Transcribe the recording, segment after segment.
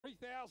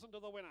3,000 to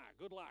the winner.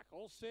 Good luck.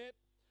 All set.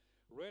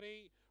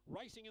 Ready,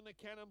 racing in the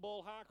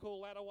Cannonball.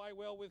 Harcool that away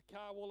well with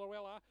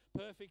Carwoolarella.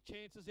 Perfect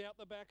chances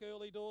out the back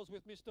early doors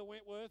with Mr.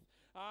 Wentworth.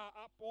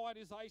 Up wide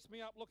is Ace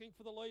Me Up looking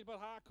for the lead, but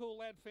Harcool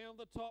Lad found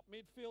the top.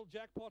 Midfield,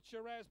 Jackpot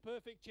Shiraz.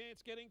 Perfect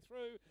chance getting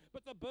through,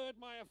 but the bird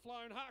may have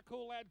flown.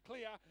 Harcool Lad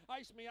clear.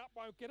 Ace Me Up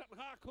won't get it, and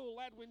Harcool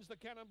Lad wins the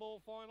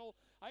Cannonball final.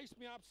 Ace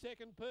Me Up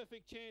second,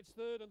 Perfect Chance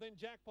third, and then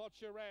Jackpot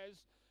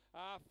Shiraz.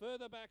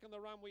 Further back in the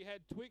run, we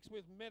had Twix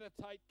with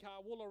Meditate,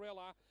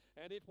 Carwoolarella,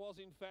 and it was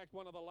in fact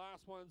one of the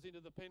last ones into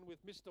the pen with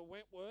Mr.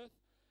 Wentworth.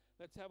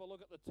 Let's have a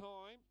look at the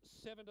time,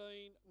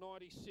 17.96.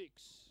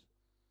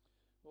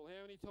 Well,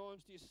 how many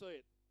times do you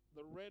see it?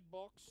 The red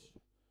box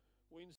wins